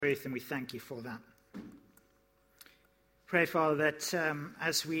Truth, and we thank you for that. Pray, Father, that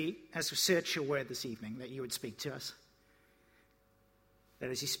as we search your word this evening, that you would speak to us. That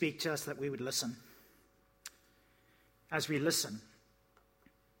as you speak to us, that we would listen. As we listen,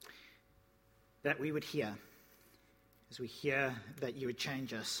 that we would hear. As we hear, that you would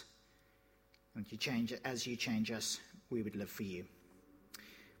change us. And as you change us, we would live for you.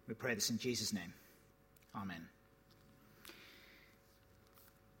 We pray this in Jesus' name. Amen.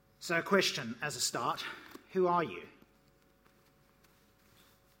 So a question as a start, who are you?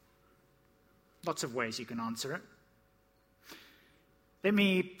 Lots of ways you can answer it. Let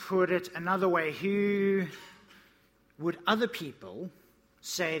me put it another way. Who would other people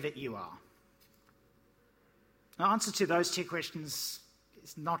say that you are? The answer to those two questions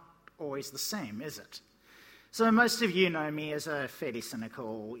is not always the same, is it? So most of you know me as a fairly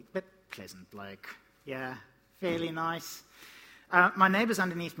cynical, but pleasant bloke. Yeah, fairly nice. My neighbours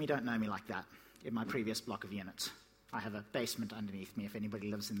underneath me don't know me like that in my previous block of units. I have a basement underneath me. If anybody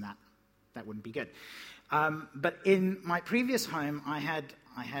lives in that, that wouldn't be good. But in my previous home, I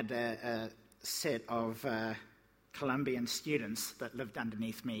had a set of Colombian students that lived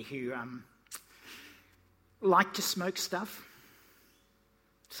underneath me who liked to smoke stuff,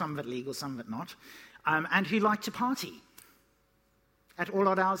 some of it legal, some of it not, and who liked to party at all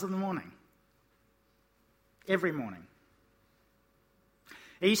odd hours of the morning, every morning.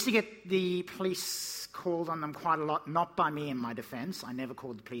 I used to get the police called on them quite a lot, not by me in my defense. I never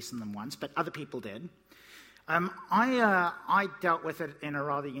called the police on them once, but other people did. I dealt with it in a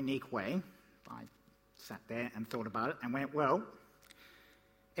rather unique way. I sat there and thought about it and went, well,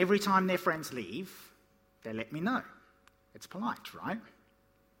 every time their friends leave, they let me know. It's polite, right?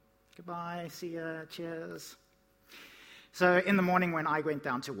 Goodbye, see ya, cheers. So in the morning when I went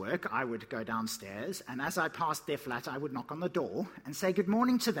down to work, I would go downstairs, and as I passed their flat, I would knock on the door and say good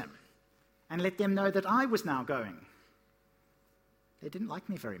morning to them and let them know that I was now going. They didn't like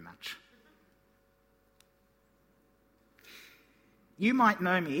me very much. You might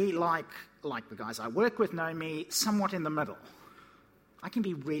know me, like the guys I work with know me, somewhat in the middle. I can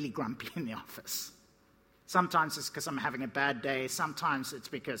be really grumpy in the office. Sometimes it's because I'm having a bad day, sometimes it's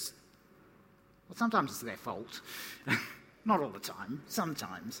because, well, sometimes it's their fault. Not all the time,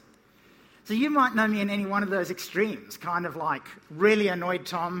 sometimes. So you might know me in any one of those extremes, kind of like really annoyed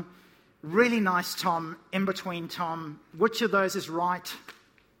Tom, really nice Tom, in between Tom. Which of those is right?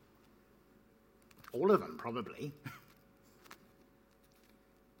 All of them, probably.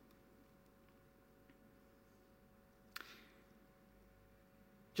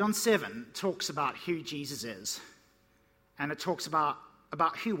 John 7 talks about who Jesus is, and it talks about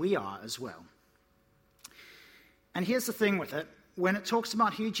who we are as well. And here's the thing with it. When it talks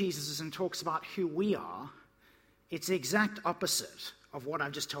about who Jesus is and talks about who we are, it's the exact opposite of what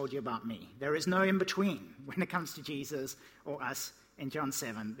I've just told you about me. There is no in-between when it comes to Jesus or us in John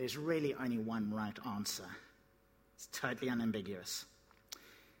 7. There's really only one right answer. It's totally unambiguous.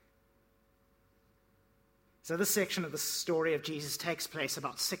 So this section of the story of Jesus takes place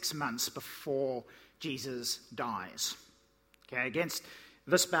about 6 months before Jesus dies. Okay, against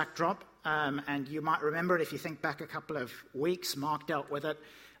this backdrop, and you might remember it if you think back a couple of weeks, Mark dealt with it,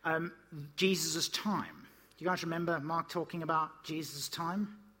 Jesus' time. Do you guys remember Mark talking about Jesus'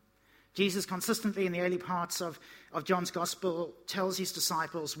 time? Jesus consistently in the early parts of John's gospel tells his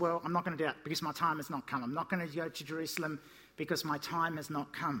disciples, well, I'm not going to do that because my time has not come. I'm not going to go to Jerusalem because my time has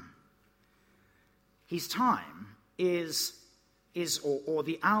not come. His time is or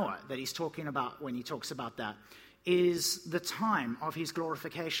the hour that he's talking about when he talks about that, is the time of his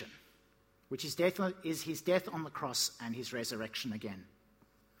glorification, which is his death on the cross and his resurrection again.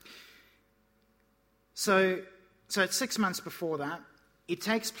 So it's 6 months before that. It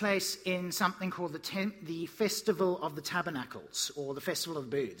takes place in something called the Festival of the Tabernacles, or the Festival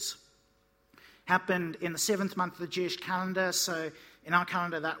of Booths. Happened in the 7th month of the Jewish calendar, so in our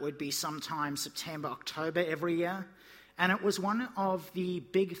calendar that would be sometime September, October every year. And it was one of the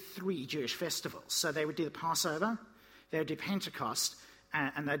big 3 Jewish festivals. So they would do the Passover, they would do Pentecost,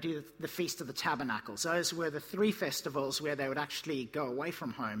 and they'd do the Feast of the Tabernacles. Those were the 3 festivals where they would actually go away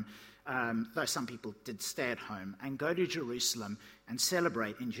from home, though some people did stay at home, and go to Jerusalem and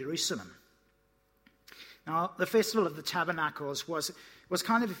celebrate in Jerusalem. Now, the Festival of the Tabernacles was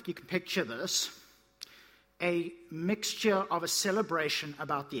kind of, if you can picture this, a mixture of a celebration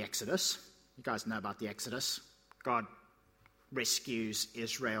about the Exodus. You guys know about the Exodus. God rescues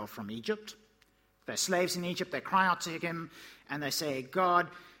Israel from Egypt. They're slaves in Egypt. They cry out to him and they say, God,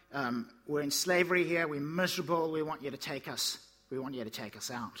 we're in slavery here. We're miserable. We want you to take us. We want you to take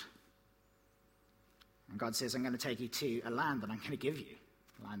us out. And God says, I'm going to take you to a land that I'm going to give you.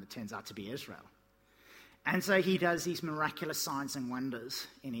 lion that turns out to be Israel. And so he does these miraculous signs and wonders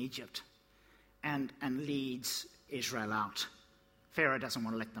in Egypt and leads Israel out. Pharaoh doesn't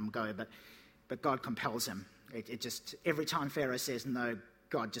want to let them go, but God compels him. It just, every time Pharaoh says no,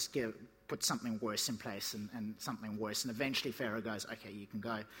 God just puts something worse in place and something worse. And eventually Pharaoh goes, okay, you can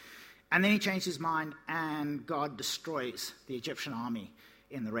go. And then he changed his mind, and God destroys the Egyptian army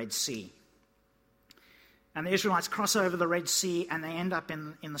in the Red Sea. And the Israelites cross over the Red Sea, and they end up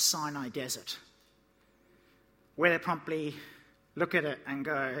in the Sinai desert, where they promptly look at it and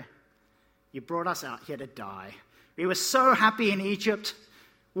go, you brought us out here to die. We were so happy in Egypt.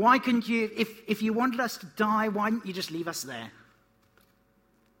 Why couldn't you, if you wanted us to die, why didn't you just leave us there?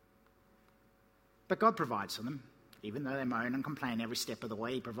 But God provides for them. Even though they moan and complain every step of the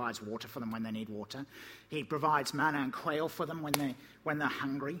way, he provides water for them when they need water. He provides manna and quail for them when they're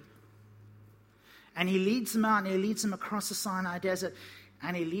hungry. And he leads them out, and he leads them across the Sinai desert,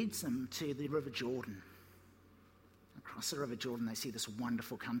 and he leads them to the River Jordan. Across the River Jordan, they see this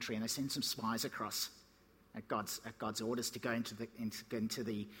wonderful country, and they send some spies across at God's orders to go into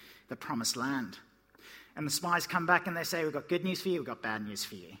the promised land. And the spies come back and they say, we've got good news for you, we've got bad news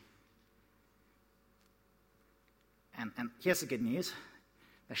for you. And here's the good news.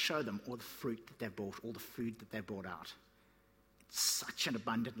 They show them all the fruit that they've brought, all the food that they've brought out. It's such an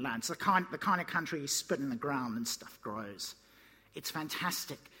abundant land. It's the kind of country you spit in the ground and stuff grows. It's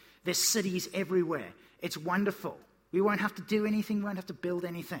fantastic. There's cities everywhere. It's wonderful. We won't have to do anything. We won't have to build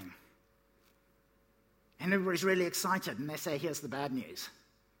anything. And everybody's really excited. And they say, here's the bad news.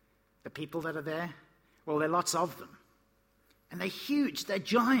 The people that are there, well, there are lots of them. And they're huge. They're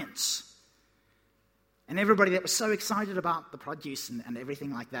giants. And everybody that was so excited about the produce and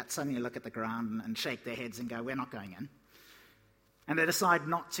everything like that suddenly look at the ground and shake their heads and go, we're not going in. And they decide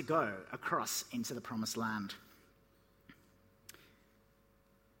not to go across into the promised land.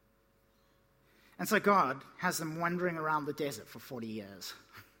 And so God has them wandering around the desert for 40 years.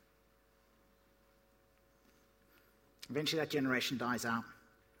 Eventually that generation dies out.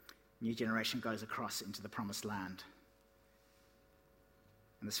 A new generation goes across into the promised land.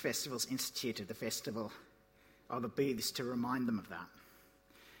 And this festival is instituted, the festival of the booths, to remind them of that.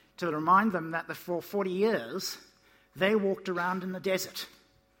 To remind them that for 40 years, they walked around in the desert.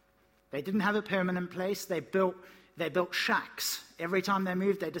 They didn't have a permanent place. They built shacks. Every time they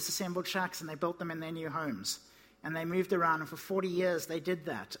moved, they disassembled shacks and they built them in their new homes. And they moved around, and for 40 years they did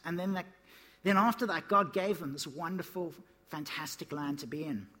that. And then after that, God gave them this wonderful, fantastic land to be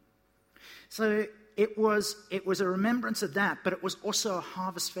in. So it was a remembrance of that, but it was also a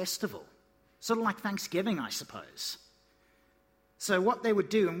harvest festival. Sort of like Thanksgiving, I suppose. So what they would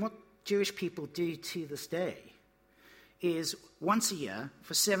do, and what Jewish people do to this day, is once a year,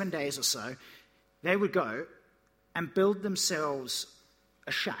 for 7 days or so, they would go and build themselves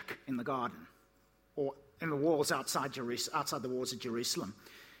a shack in the garden, or in the walls outside the walls of Jerusalem.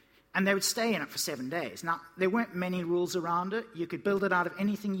 And they would stay in it for 7 days. Now, there weren't many rules around it. You could build it out of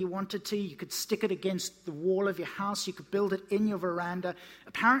anything you wanted to. You could stick it against the wall of your house. You could build it in your veranda.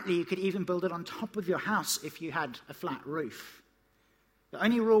 Apparently, you could even build it on top of your house if you had a flat roof. The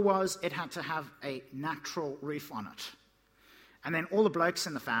only rule was it had to have a natural roof on it. And then all the blokes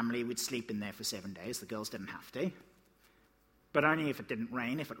in the family would sleep in there for 7 days. The girls didn't have to. But only if it didn't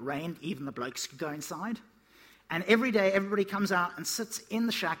rain. If it rained, even the blokes could go inside. And every day, everybody comes out and sits in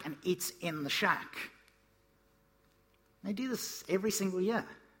the shack and eats in the shack. They do this every single year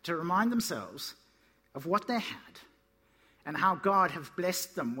to remind themselves of what they had and how God has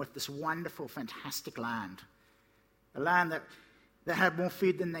blessed them with this wonderful, fantastic land. A land that had more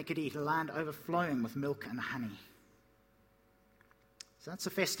food than they could eat, a land overflowing with milk and honey. So that's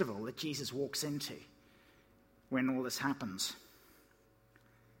a festival that Jesus walks into when all this happens.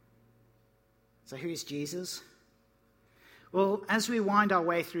 So who is Jesus? Well, as we wind our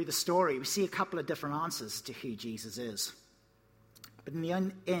way through the story, we see a couple of different answers to who Jesus is. But in the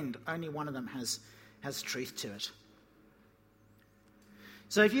end, only one of them has truth to it.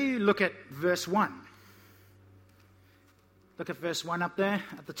 So if you look at verse 1, look at verse 1 up there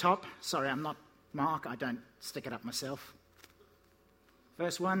at the top. Sorry, I'm not Mark, I don't stick it up myself.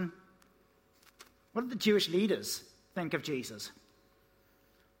 Verse 1, what did the Jewish leaders think of Jesus?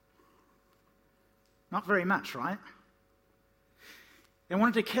 Not very much, right? They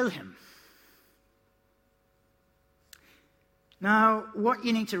wanted to kill him. Now, what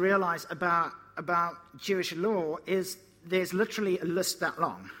you need to realize about Jewish law is there's literally a list that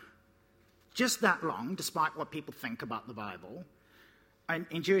long. Just that long, despite what people think about the Bible,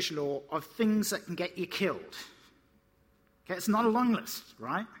 in Jewish law, of things that can get you killed. Okay, it's not a long list,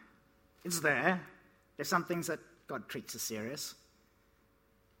 right? It's there. There's some things that God treats as serious.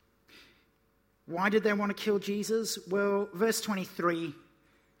 Why did they want to kill Jesus? Well, verse 23,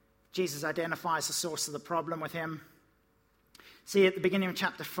 Jesus identifies the source of the problem with him. See, at the beginning of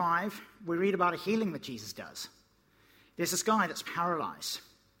chapter 5, we read about a healing that Jesus does. There's this guy that's paralyzed,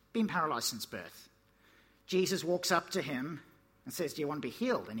 been paralyzed since birth. Jesus walks up to him and says, do you want to be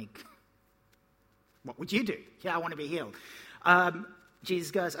healed? And what would you do? Yeah, I want to be healed.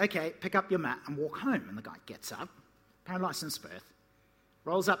 Jesus goes, okay, pick up your mat and walk home. And the guy gets up, paralyzed since birth,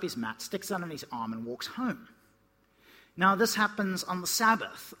 rolls up his mat, sticks it under his arm and walks home. Now, this happens on the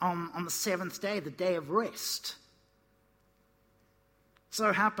Sabbath, on the seventh day, the day of rest.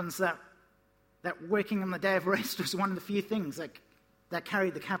 So happens that working on the day of rest was one of the few things that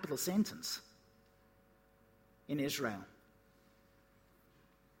carried the capital sentence in Israel.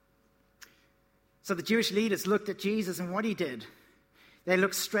 So the Jewish leaders looked at Jesus and what he did. They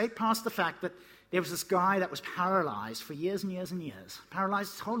looked straight past the fact that there was this guy that was paralyzed for years and years and years,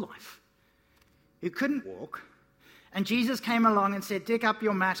 paralyzed his whole life, who couldn't walk. And Jesus came along and said, dig up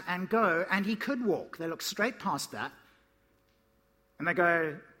your mat and go, and he could walk. They looked straight past that. And they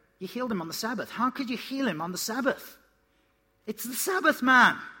go, you healed him on the Sabbath. How could you heal him on the Sabbath? It's the Sabbath,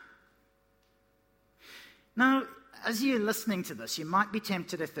 man. Now, as you're listening to this, you might be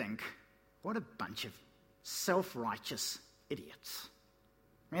tempted to think, what a bunch of self-righteous idiots.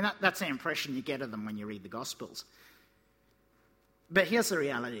 I mean, that's the impression you get of them when you read the Gospels. But here's the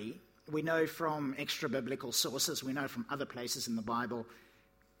reality. We know from extra-biblical sources, we know from other places in the Bible,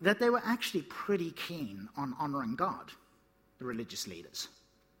 that they were actually pretty keen on honoring God, the religious leaders.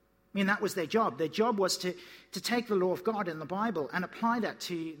 I mean, that was their job. Their job was to take the law of God in the Bible and apply that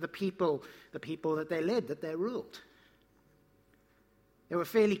to the people that they led, that they ruled. They were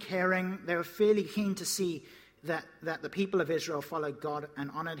fairly caring. They were fairly keen to see that the people of Israel followed God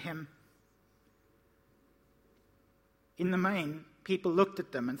and honored him. In the main, people looked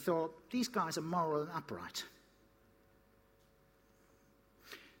at them and thought, these guys are moral and upright.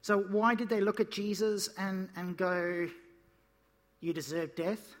 So why did they look at Jesus and go, you deserve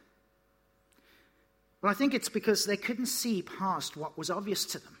death? Well, I think it's because they couldn't see past what was obvious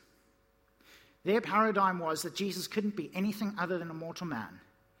to them. Their paradigm was that Jesus couldn't be anything other than a mortal man.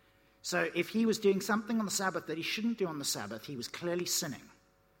 So if he was doing something on the Sabbath that he shouldn't do on the Sabbath, he was clearly sinning.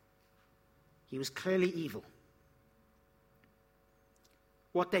 He was clearly evil.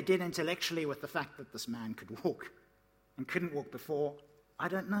 What they did intellectually with the fact that this man could walk and couldn't walk before, I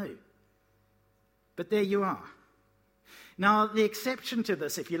don't know. But there you are. Now, the exception to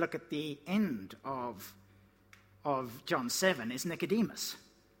this, if you look at the end of John 7, is Nicodemus.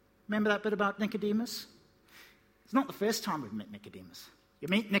 Remember that bit about Nicodemus? It's not the first time we've met Nicodemus. You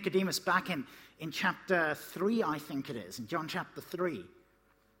meet Nicodemus back in chapter 3, I think it is, in John chapter 3.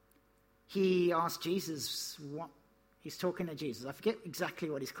 He asked Jesus what... He's talking to Jesus. I forget exactly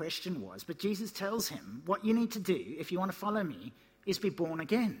what his question was, but Jesus tells him, what you need to do if you want to follow me is be born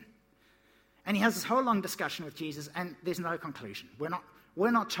again. And he has this whole long discussion with Jesus, and there's no conclusion. We're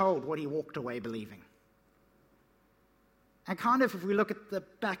not told what he walked away believing. And kind of, if we look at the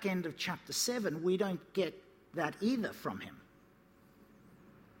back end of chapter 7, we don't get that either from him.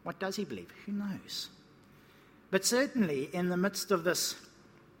 What does he believe? Who knows? But certainly, in the midst of this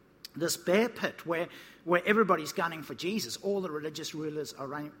bear pit where everybody's gunning for Jesus, all the religious rulers are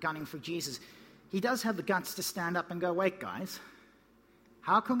gunning for Jesus, he does have the guts to stand up and go, wait, guys,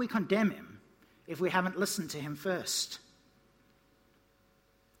 how can we condemn him if we haven't listened to him first?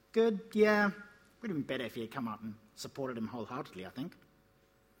 Good, yeah. Would have been better if he had come out and supported him wholeheartedly, I think.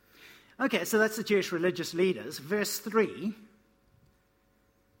 Okay, so that's the Jewish religious leaders. Verse 3,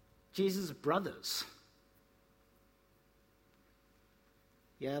 Jesus' brothers.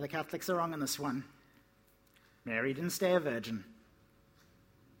 Yeah, the Catholics are wrong on this one. Mary didn't stay a virgin.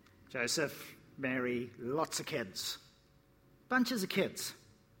 Joseph, Mary, lots of kids. Bunches of kids.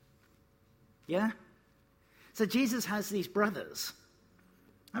 Yeah? So Jesus has these brothers.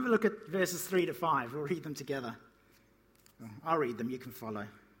 Have a look at verses 3 to 5. We'll read them together. I'll read them. You can follow.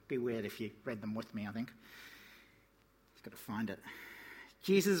 It'd be weird if you read them with me, I think. Just got to find it.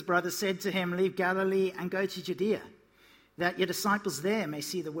 Jesus' brothers said to him, leave Galilee and go to Judea, that your disciples there may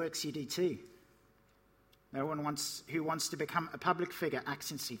see the works you do too. No one who wants to become a public figure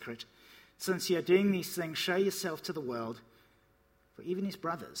acts in secret. Since you are doing these things, show yourself to the world. For even his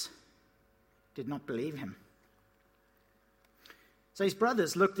brothers did not believe him. So his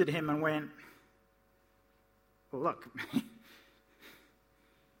brothers looked at him and went, well, look,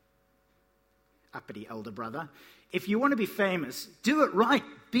 uppity elder brother, if you want to be famous, do it right.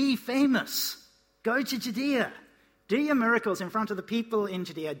 Be famous. Go to Judea. Do your miracles in front of the people in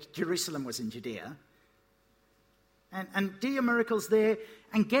Judea. Jerusalem was in Judea. and do your miracles there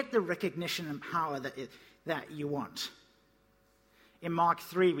and get the recognition and power that you want. In Mark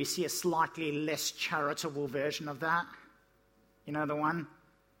 3, we see a slightly less charitable version of that. You know the one?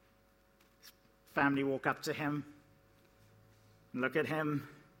 Family walk up to him, look at him,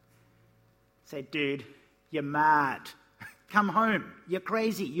 say, dude, you're mad. Come home. You're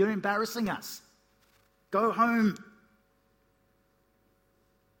crazy. You're embarrassing us. Go home.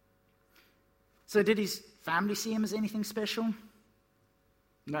 So did his family see him as anything special?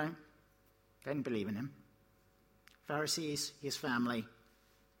 No. They didn't believe in him. Pharisees, his family.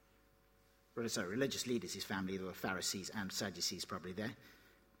 Religious leaders, his family. There were Pharisees and Sadducees probably there.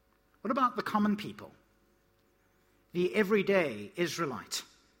 What about the common people? The everyday Israelite?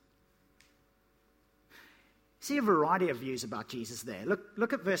 See a variety of views about Jesus there.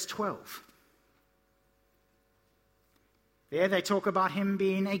 Look at verse 12. There they talk about him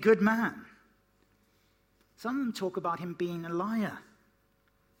being a good man. Some of them talk about him being a liar.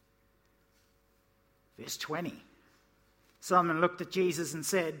 Verse 20. Some looked at Jesus and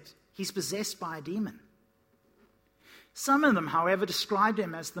said, he's possessed by a demon. Some of them, however, described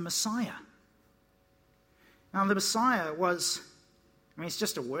him as the Messiah. Now, the Messiah was, it's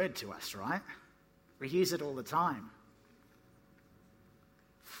just a word to us, right? We use it all the time.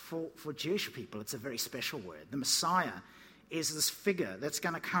 For Jewish people, it's a very special word. The Messiah is this figure that's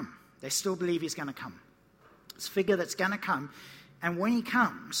going to come. They still believe he's going to come. This figure that's going to come, and when he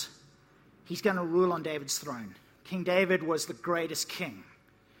comes, he's going to rule on David's throne. King David was the greatest king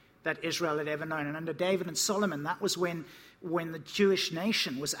that Israel had ever known. And under David and Solomon, that was when the Jewish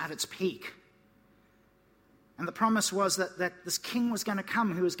nation was at its peak. And the promise was that this king was going to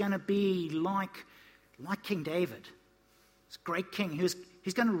come who was going to be like King David. This great king who's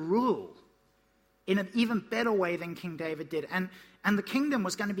going to rule in an even better way than King David did. And the kingdom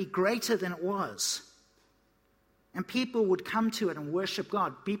was going to be greater than it was. And people would come to it and worship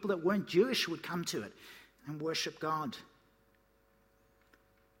God. People that weren't Jewish would come to it and worship God.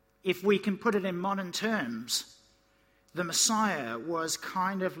 If we can put it in modern terms, the Messiah was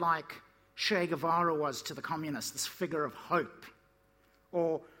kind of like Che Guevara was to the communists, this figure of hope.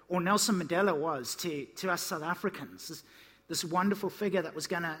 Or Nelson Mandela was to us South Africans, this wonderful figure that was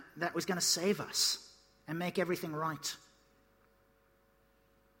going to save us and make everything right.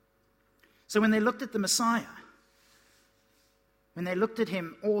 So when they looked at the Messiah, when they looked at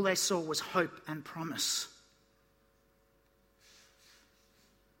him, all they saw was hope and promise.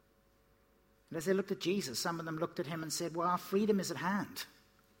 And as they looked at Jesus, some of them looked at him and said, well, our freedom is at hand.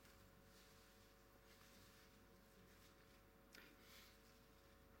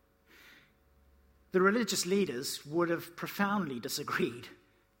 The religious leaders would have profoundly disagreed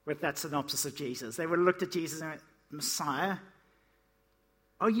with that synopsis of Jesus. They would have looked at Jesus and went, Messiah?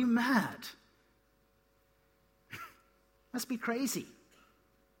 Are you mad? Must be crazy.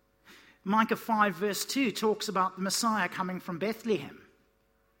 Micah 5 verse 2 talks about the Messiah coming from Bethlehem.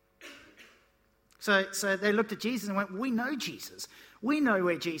 So they looked at Jesus and went, we know Jesus. We know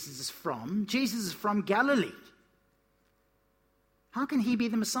where Jesus is from. Jesus is from Galilee. How can he be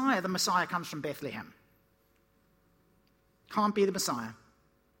the Messiah? The Messiah comes from Bethlehem. Can't be the Messiah.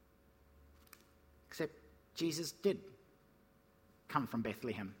 Except Jesus did come from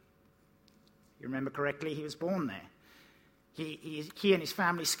Bethlehem. You remember correctly, he was born there. He and his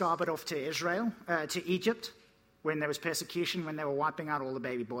family scarpered off to Israel, to Egypt, when there was persecution, when they were wiping out all the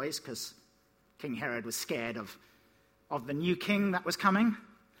baby boys, because King Herod was scared of the new king that was coming.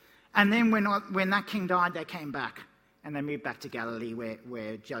 And then when that king died, they came back. And they moved back to Galilee,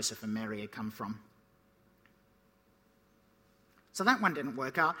 where Joseph and Mary had come from. So that one didn't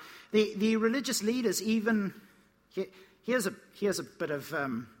work out. The religious leaders even... Here's a bit of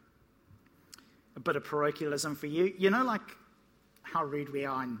parochialism for you. You know, like how rude we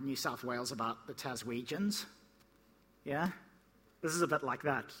are in New South Wales about the Taswegians? Yeah? This is a bit like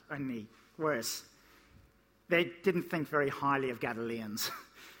that, only worse. They didn't think very highly of Galileans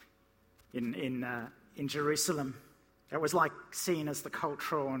in Jerusalem. It was like seen as the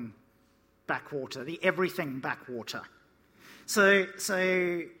cultural and backwater, the everything backwater. So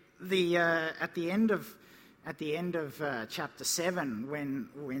the at the end of chapter 7,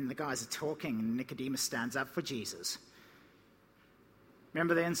 when the guys are talking and Nicodemus stands up for Jesus,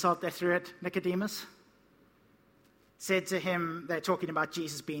 remember the insult they threw at Nicodemus? Said to him, they're talking about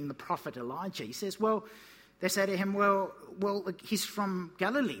Jesus being the prophet Elijah. He says, they say to him, well, he's from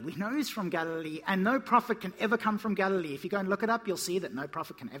Galilee. We know he's from Galilee, and no prophet can ever come from Galilee. If you go and look it up, you'll see that no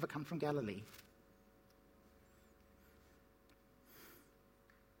prophet can ever come from Galilee.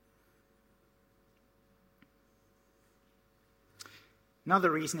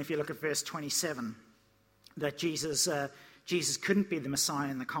 Another reason, if you look at verse 27, that Jesus couldn't be the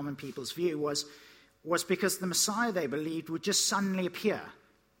Messiah in the common people's view was because the Messiah, they believed, would just suddenly appear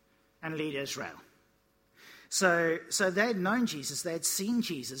and lead Israel. So they had known Jesus, they had seen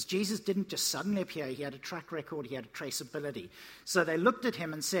Jesus. Jesus didn't just suddenly appear, he had a track record, he had a traceability. So they looked at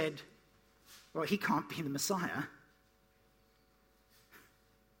him and said, well, he can't be the Messiah.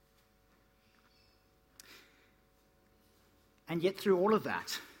 And yet through all of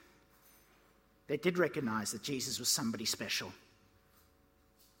that, they did recognize that Jesus was somebody special.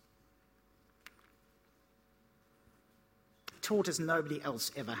 Taught as nobody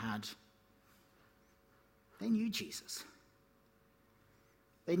else ever had. They knew Jesus.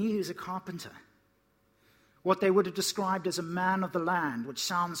 They knew he was a carpenter. What they would have described as a man of the land, which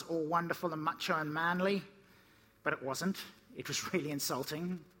sounds all wonderful and macho and manly, but it wasn't. It was really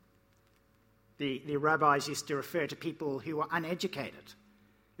insulting. The rabbis used to refer to people who were uneducated,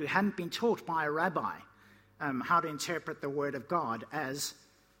 who hadn't been taught by a rabbi how to interpret the word of God as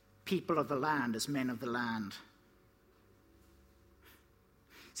people of the land, as men of the land.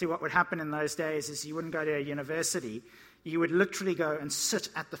 See, what would happen in those days is you wouldn't go to a university. You would literally go and sit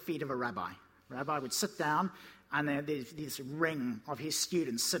at the feet of a rabbi. The rabbi would sit down, and there's this ring of his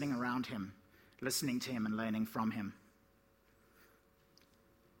students sitting around him, listening to him and learning from him.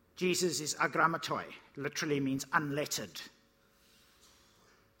 Jesus is agrammatoi, literally means unlettered.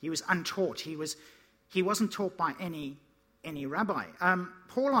 He was untaught. He wasn't taught by any rabbi.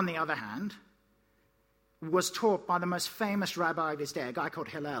 Paul, on the other hand, was taught by the most famous rabbi of his day, a guy called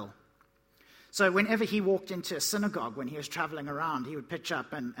Hillel. So whenever he walked into a synagogue when he was traveling around, he would pitch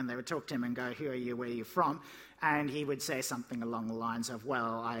up and they would talk to him and go, who are you, where are you from? And he would say something along the lines of,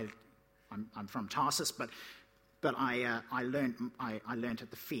 well, I'm from Tarsus, but I learned at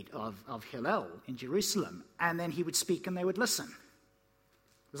the feet of Hillel in Jerusalem. And then he would speak and they would listen.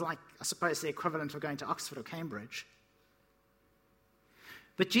 It was like, I suppose, the equivalent of going to Oxford or Cambridge.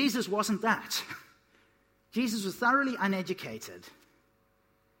 But Jesus wasn't that. Jesus was thoroughly uneducated,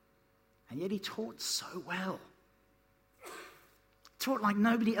 and yet he taught so well. Taught like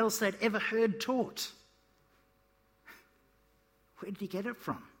nobody else they'd ever heard taught. Where did he get it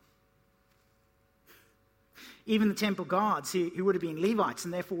from? Even the temple guards, who would have been Levites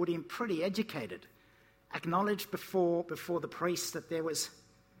and therefore would have been pretty educated, acknowledged before the priests that there was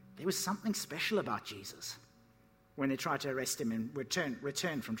something special about Jesus when they tried to arrest him and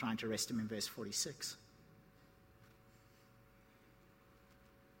returned from trying to arrest him in verse 46.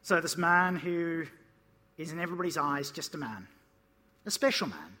 So this man who is in everybody's eyes just a man, a special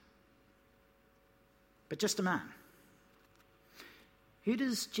man, but just a man. Who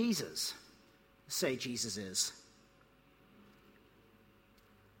does Jesus say Jesus is?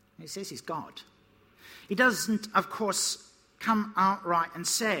 He says he's God. He doesn't, of course, come outright and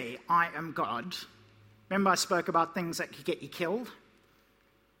say, I am God. Remember I spoke about things that could get you killed?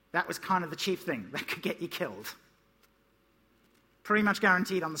 That was kind of the chief thing that could get you killed. Pretty much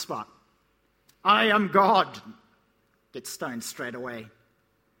guaranteed on the spot. I am God. Get stoned straight away.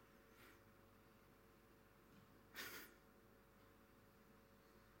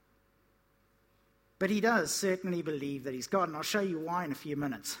 But he does certainly believe that he's God, and I'll show you why in a few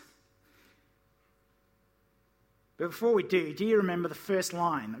minutes. But before we do you remember the first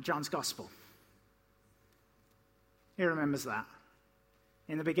line of John's Gospel? Who remembers that?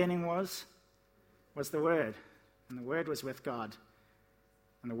 In the beginning was the Word, and the Word was with God,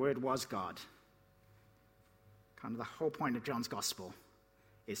 and the Word was God. Kind of the whole point of John's Gospel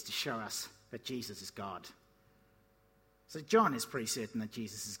is to show us that Jesus is God. So John is pretty certain that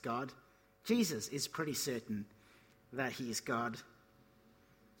Jesus is God. Jesus is pretty certain that he is God.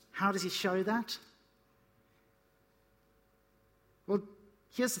 How does he show that? Well,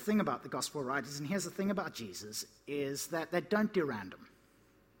 here's the thing about the gospel writers, and here's the thing about Jesus, is that they don't do random.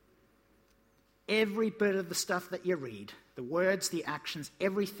 Every bit of the stuff that you read, the words, the actions,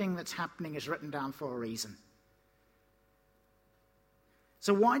 everything that's happening is written down for a reason.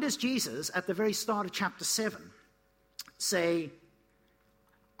 So why does Jesus, at the very start of chapter 7, say,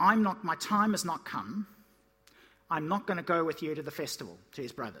 my time has not come, I'm not going to go with you to the festival, to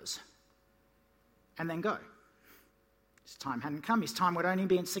his brothers, and then go? His time hadn't come. His time would only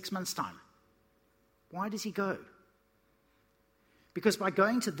be in 6 months' time. Why does he go? Because by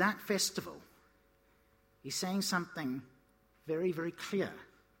going to that festival, he's saying something very, very clear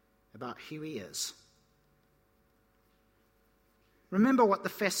about who he is. Remember what the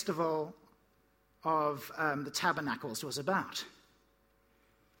festival of the Tabernacles was about.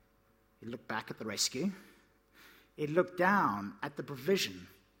 It looked back at the rescue. It looked down at the provision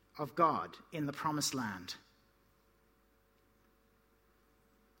of God in the promised land.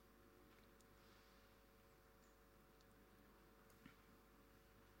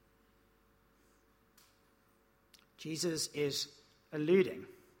 Jesus is alluding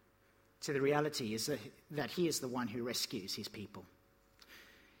to the reality is that he is the one who rescues his people.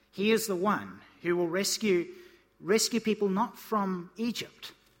 He is the one who will rescue people not from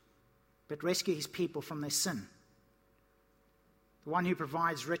Egypt, but rescue his people from their sin. The one who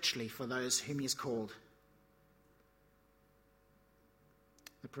provides richly for those whom he has called.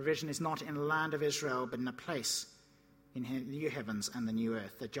 The provision is not in the land of Israel, but in a place in the new heavens and the new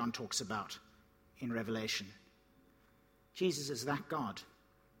earth that John talks about in Revelation. Jesus is that God.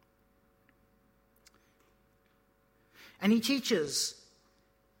 And he teaches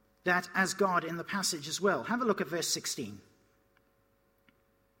that as God in the passage as well. Have a look at verse 16.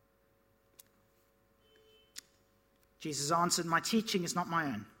 Jesus answered, "My teaching is not my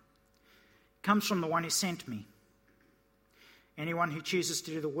own. It comes from the one who sent me. Anyone who chooses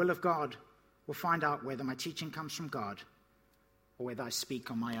to do the will of God will find out whether my teaching comes from God or whether I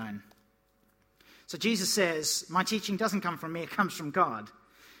speak on my own." So Jesus says, my teaching doesn't come from me, it comes from God.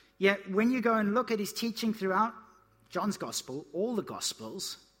 Yet when you go and look at his teaching throughout John's gospel, all the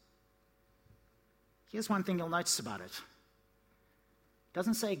gospels, here's one thing you'll notice about it. It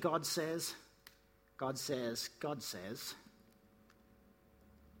doesn't say God says, God says, God says.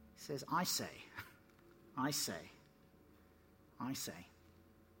 It says, I say, I say, I say.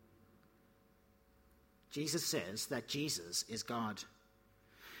 Jesus says that Jesus is God.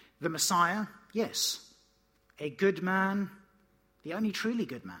 The Messiah, yes. A good man, the only truly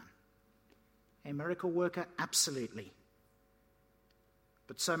good man. A miracle worker, absolutely.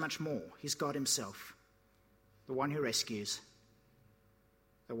 But so much more. He's God himself. The one who rescues.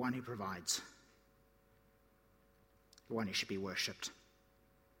 The one who provides. The one who should be worshipped.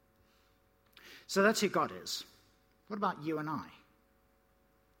 So that's who God is. What about you and I?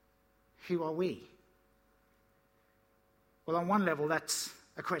 Who are we? Well, on one level, that's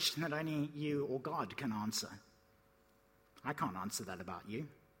a question that only you or God can answer. I can't answer that about you.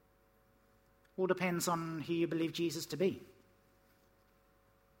 All depends on who you believe Jesus to be.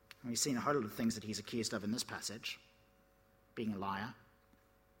 And we've seen a whole lot of things that he's accused of in this passage. Being a liar.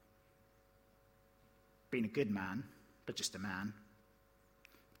 Being a good man, but just a man.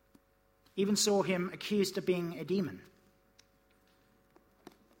 Even saw him accused of being a demon.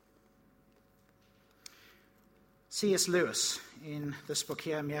 C.S. Lewis, in this book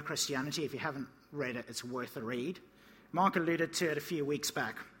here, Mere Christianity, if you haven't read it, it's worth a read. Mark alluded to it a few weeks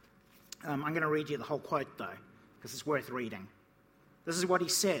back. I'm going to read you the whole quote, though, because it's worth reading. This is what he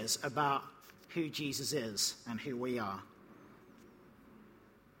says about who Jesus is and who we are.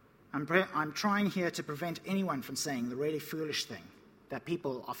 I'm trying here to prevent anyone from saying the really foolish thing that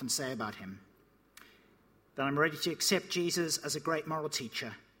people often say about him, that I'm ready to accept Jesus as a great moral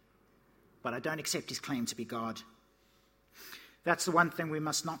teacher, but I don't accept his claim to be God. That's the one thing we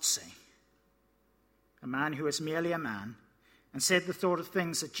must not say. A man who is merely a man and said the sort of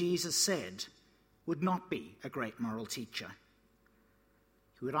things that Jesus said would not be a great moral teacher.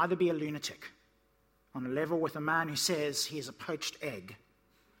 He would either be a lunatic, on a level with a man who says he is a poached egg,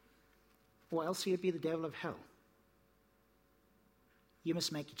 or else he would be the devil of hell. You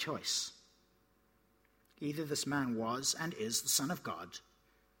must make your choice. Either this man was and is the Son of God,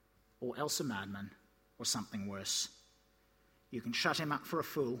 or else a madman, or something worse. You can shut him up for a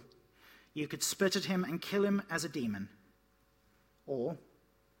fool. You could spit at him and kill him as a demon. Or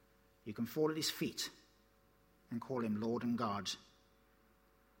you can fall at his feet and call him Lord and God.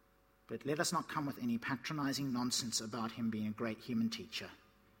 But let us not come with any patronizing nonsense about him being a great human teacher.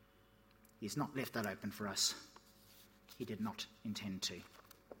 He's not left that open for us. He did not intend to.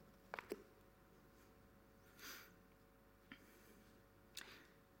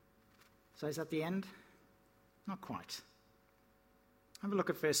 So is that the end? Not quite. Have a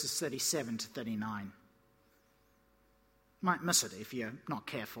look at verses 37 to 39. You might miss it if you're not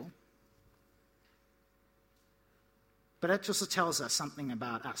careful. But it also tells us something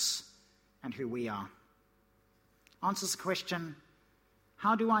about us and who we are. Answers the question,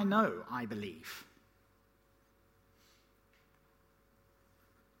 how do I know I believe?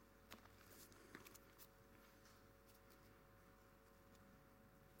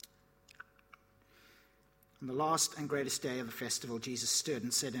 On the last and greatest day of the festival, Jesus stood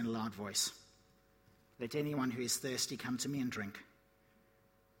and said in a loud voice, "Let anyone who is thirsty come to me and drink.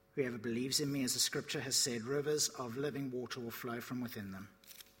 Whoever believes in me, as the scripture has said, rivers of living water will flow from within them."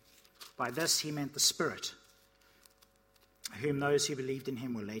 By this he meant the Spirit, whom those who believed in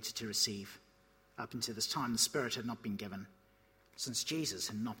him were later to receive. Up until this time, the Spirit had not been given, since Jesus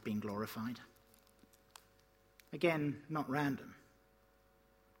had not been glorified. Again, not random.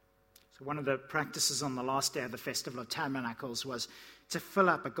 So one of the practices on the last day of the Festival of Tabernacles was to fill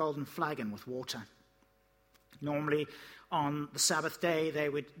up a golden flagon with water. Normally, on the Sabbath day, they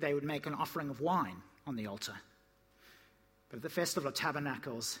would make an offering of wine on the altar. But at the Festival of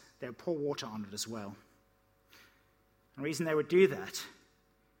Tabernacles, they would pour water on it as well. And the reason they would do that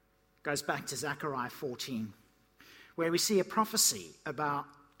goes back to Zechariah 14, where we see a prophecy about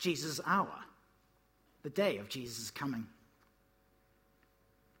Jesus' hour, the day of Jesus' coming.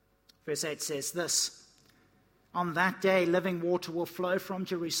 Verse 8 says this: "On that day, living water will flow from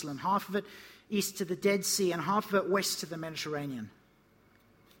Jerusalem, half of it east to the Dead Sea and half of it west to the Mediterranean,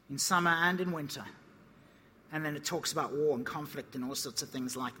 in summer and in winter." And then it talks about war and conflict and all sorts of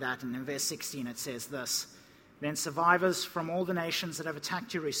things like that. And in verse 16 it says this: "Then survivors from all the nations that have attacked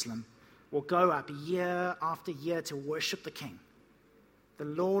Jerusalem will go up year after year to worship the King, the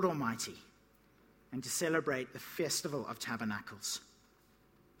Lord Almighty, and to celebrate the Festival of Tabernacles."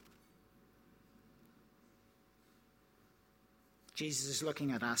 Jesus is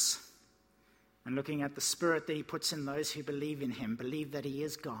looking at us and looking at the Spirit that he puts in those who believe in him, believe that he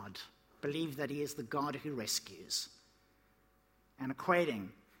is God, believe that he is the God who rescues, and equating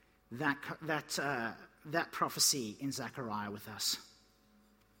that prophecy in Zechariah with us.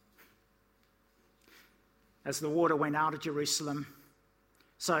 As the water went out of Jerusalem,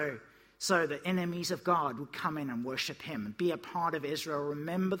 so the enemies of God would come in and worship him and be a part of Israel.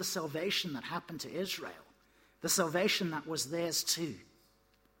 Remember the salvation that happened to Israel, the salvation that was theirs too.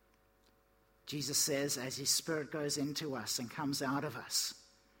 Jesus says, as his Spirit goes into us and comes out of us,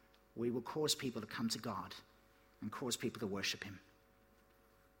 we will cause people to come to God and cause people to worship him.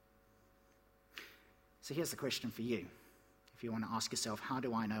 So here's the question for you. If you want to ask yourself, how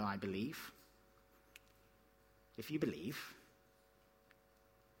do I know I believe? If you believe,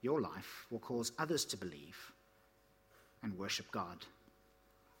 your life will cause others to believe and worship God.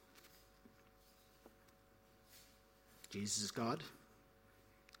 Jesus is God.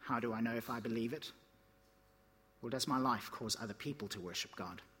 How do I know if I believe it? Well, does my life cause other people to worship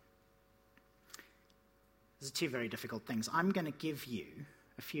God? These are two very difficult things. I'm going to give you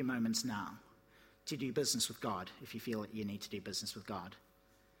a few moments now to do business with God if you feel that you need to do business with God.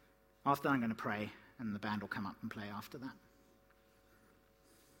 After I'm going to pray, and the band will come up and play after that.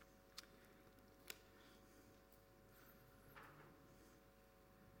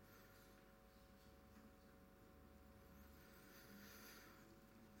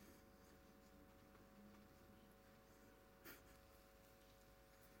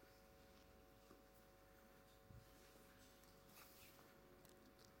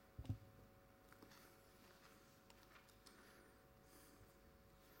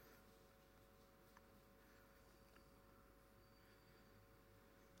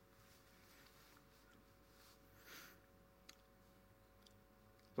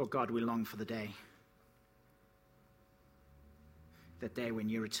 Lord God, we long for the day, that day when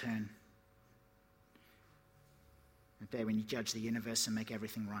you return, that day when you judge the universe and make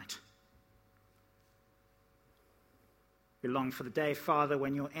everything right. We long for the day, Father,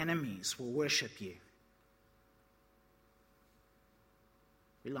 when your enemies will worship you.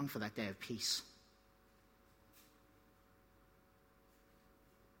 We long for that day of peace.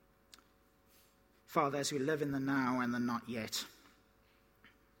 Father, as we live in the now and the not yet,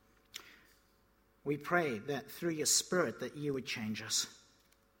 we pray that through your Spirit that you would change us.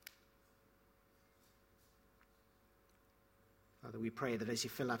 Father, we pray that as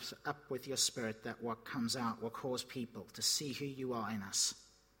you fill us up with your Spirit, that what comes out will cause people to see who you are in us.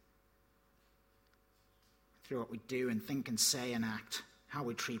 Through what we do and think and say and act, how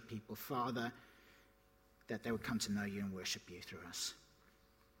we treat people, Father, that they would come to know you and worship you through us.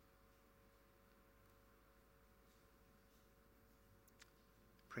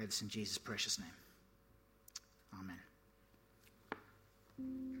 Pray this in Jesus' precious name. Amen.